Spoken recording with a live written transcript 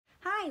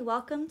Hi,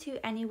 welcome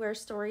to Anywhere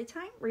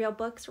Storytime, real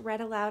books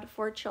read aloud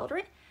for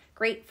children.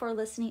 Great for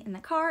listening in the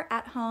car,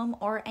 at home,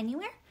 or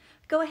anywhere.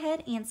 Go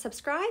ahead and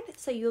subscribe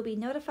so you'll be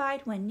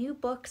notified when new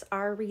books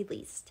are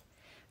released.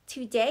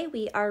 Today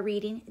we are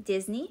reading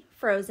Disney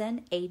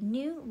Frozen, A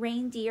New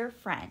Reindeer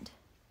Friend.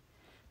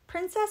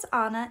 Princess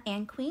Anna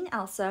and Queen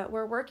Elsa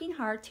were working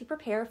hard to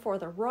prepare for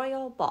the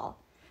royal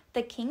ball.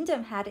 The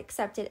kingdom had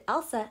accepted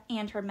Elsa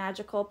and her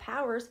magical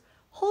powers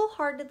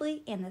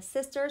wholeheartedly, and the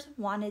sisters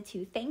wanted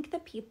to thank the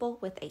people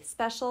with a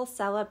special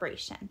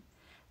celebration.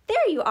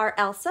 "There you are,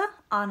 Elsa,"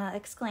 Anna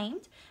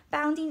exclaimed,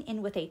 bounding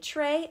in with a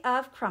tray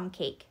of crumb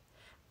cake.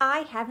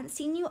 "I haven't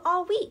seen you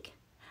all week."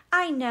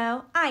 "I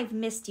know, I've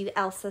missed you,"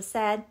 Elsa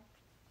said.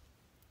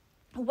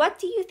 "What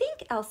do you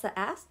think?" Elsa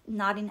asked,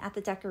 nodding at the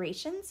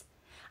decorations.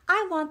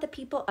 "I want the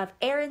people of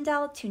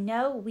Arendelle to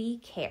know we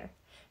care.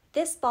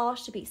 This ball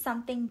should be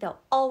something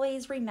they'll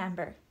always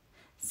remember."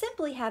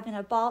 "Simply having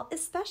a ball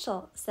is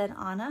special," said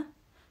Anna.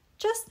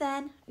 Just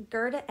then,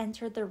 Gerda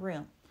entered the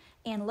room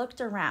and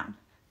looked around.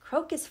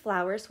 "Crocus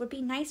flowers would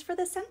be nice for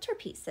the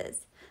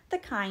centerpieces," the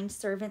kind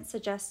servant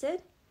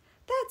suggested.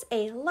 "That's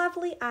a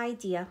lovely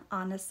idea,"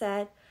 Anna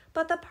said,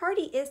 "but the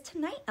party is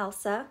tonight,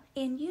 Elsa,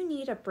 and you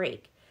need a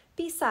break.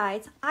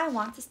 Besides, I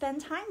want to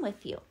spend time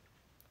with you."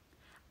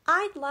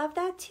 "I'd love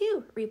that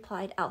too,"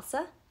 replied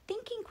Elsa,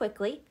 thinking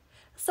quickly.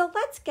 "So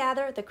let's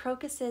gather the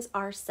crocuses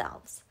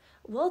ourselves.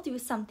 We'll do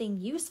something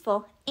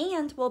useful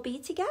and we'll be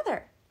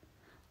together."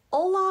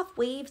 Olaf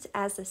waved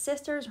as the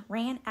sisters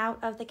ran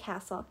out of the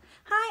castle.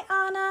 "Hi,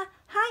 Anna.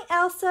 Hi,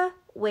 Elsa.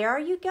 Where are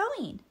you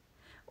going?"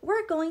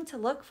 "We're going to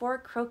look for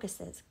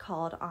crocuses,"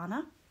 called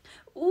Anna.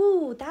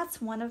 "Ooh,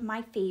 that's one of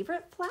my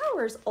favorite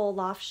flowers,"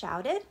 Olaf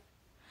shouted.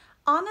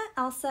 Anna,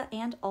 Elsa,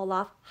 and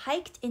Olaf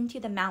hiked into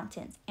the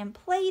mountains and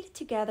played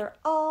together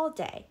all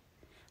day.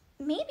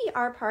 "Maybe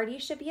our party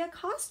should be a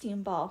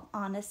costume ball,"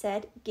 Anna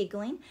said,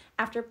 giggling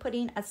after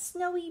putting a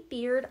snowy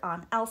beard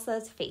on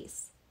Elsa's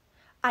face.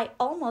 "I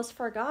almost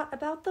forgot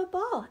about the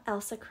ball,"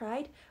 Elsa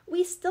cried.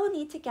 "We still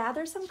need to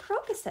gather some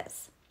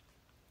crocuses."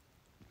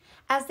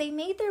 As they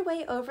made their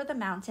way over the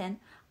mountain,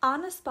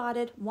 Anna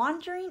spotted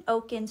Wandering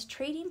Oaken's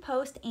trading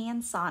post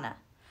and sauna.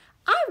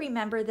 "I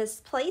remember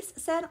this place,"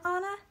 said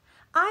Anna.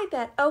 "I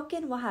bet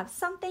Oaken will have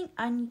something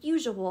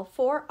unusual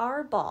for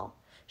our ball."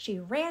 She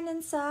ran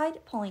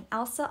inside, pulling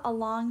Elsa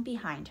along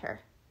behind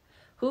her.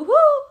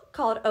 "Hoo-hoo!"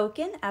 called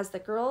Oaken as the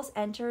girls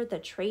entered the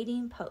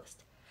trading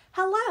post.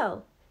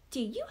 "Hello!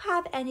 Do you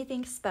have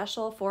anything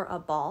special for a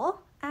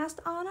ball?" asked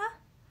Anna.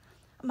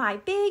 "My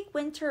big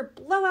winter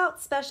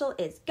blowout special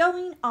is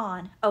going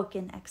on,"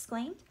 Oaken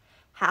exclaimed.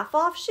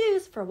 "Half-off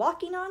shoes for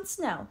walking on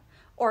snow,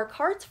 or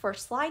carts for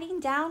sliding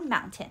down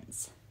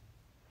mountains."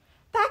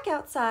 Back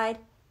outside,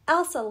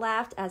 Elsa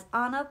laughed as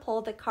Anna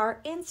pulled the cart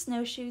and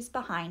snowshoes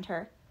behind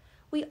her.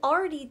 "We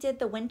already did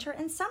the winter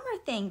and summer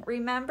thing,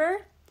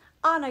 remember?"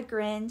 Anna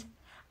grinned.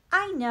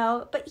 "I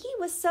know, but he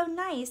was so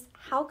nice.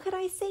 How could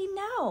I say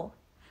no?"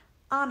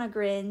 Anna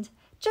grinned.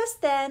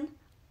 Just then,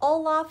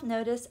 Olaf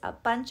noticed a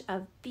bunch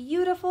of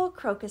beautiful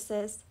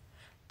crocuses.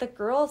 The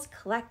girls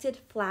collected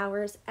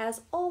flowers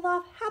as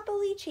Olaf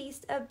happily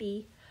chased a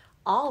bee.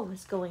 All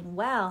was going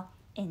well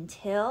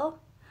until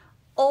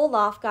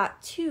Olaf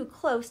got too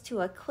close to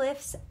a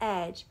cliff's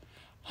edge.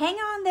 "Hang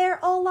on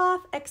there,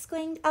 Olaf,"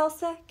 exclaimed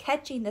Elsa,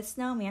 catching the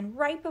snowman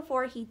right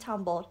before he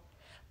tumbled.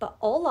 But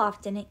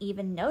Olaf didn't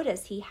even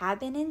notice he had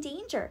been in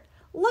danger.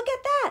 "Look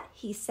at that,"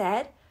 he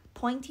said,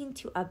 pointing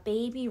to a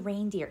baby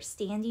reindeer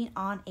standing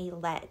on a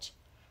ledge.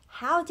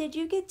 "How did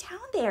you get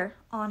down there?"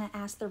 Anna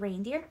asked the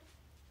reindeer.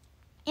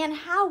 "And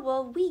how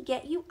will we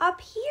get you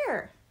up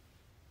here?"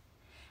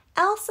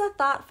 Elsa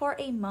thought for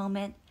a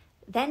moment.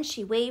 Then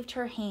she waved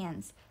her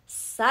hands.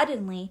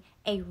 Suddenly,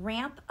 a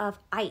ramp of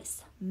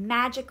ice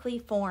magically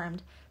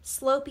formed,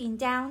 sloping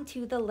down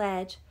to the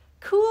ledge.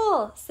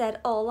 "Cool,"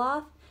 said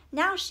Olaf.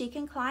 "Now she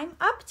can climb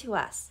up to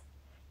us."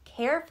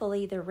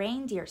 Carefully, the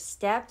reindeer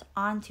stepped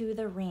onto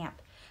the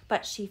ramp,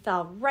 but she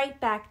fell right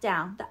back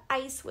down. The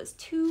ice was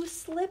too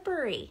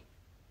slippery.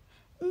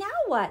 "Now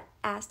what?"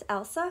 asked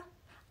Elsa.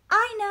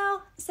 "I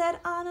know," said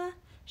Anna.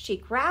 She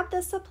grabbed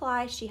the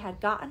supply she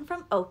had gotten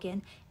from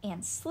Oaken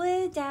and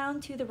slid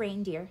down to the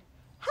reindeer.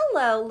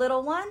 "Hello,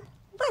 little one.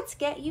 Let's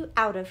get you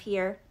out of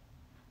here."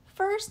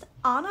 First,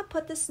 Anna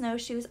put the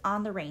snowshoes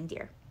on the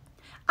reindeer.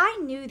 "I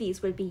knew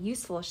these would be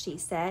useful," she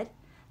said.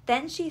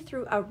 Then she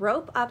threw a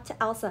rope up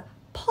to Elsa.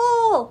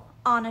 "Pull!"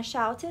 Anna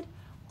shouted.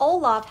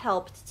 Olaf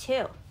helped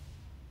too.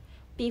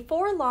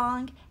 Before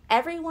long,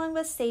 everyone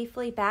was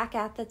safely back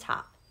at the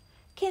top.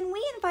 "Can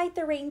we invite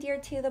the reindeer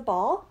to the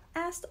ball?"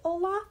 asked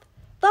Olaf.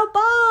 "The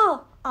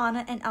ball!"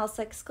 Anna and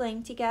Elsa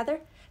exclaimed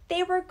together.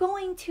 They were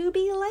going to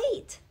be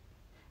late.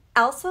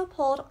 Elsa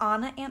pulled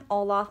Anna and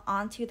Olaf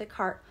onto the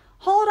cart.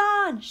 "Hold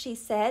on," she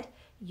said.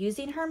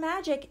 Using her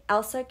magic,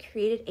 Elsa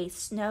created a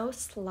snow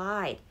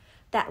slide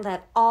that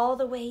led all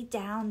the way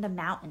down the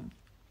mountain.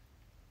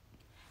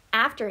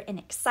 After an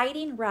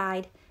exciting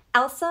ride,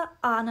 Elsa,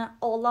 Anna,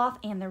 Olaf,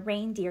 and the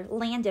reindeer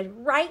landed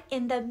right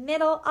in the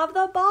middle of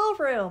the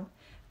ballroom.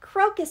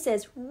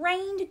 Crocuses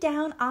rained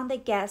down on the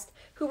guests,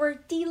 who were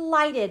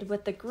delighted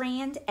with the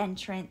grand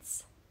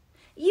entrance.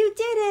 "You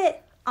did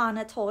it,"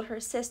 Anna told her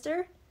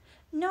sister.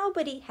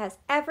 "Nobody has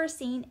ever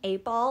seen a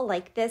ball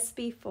like this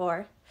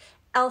before."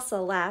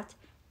 Elsa laughed.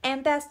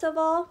 "And best of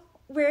all,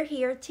 we're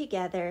here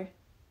together."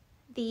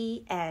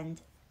 The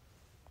end.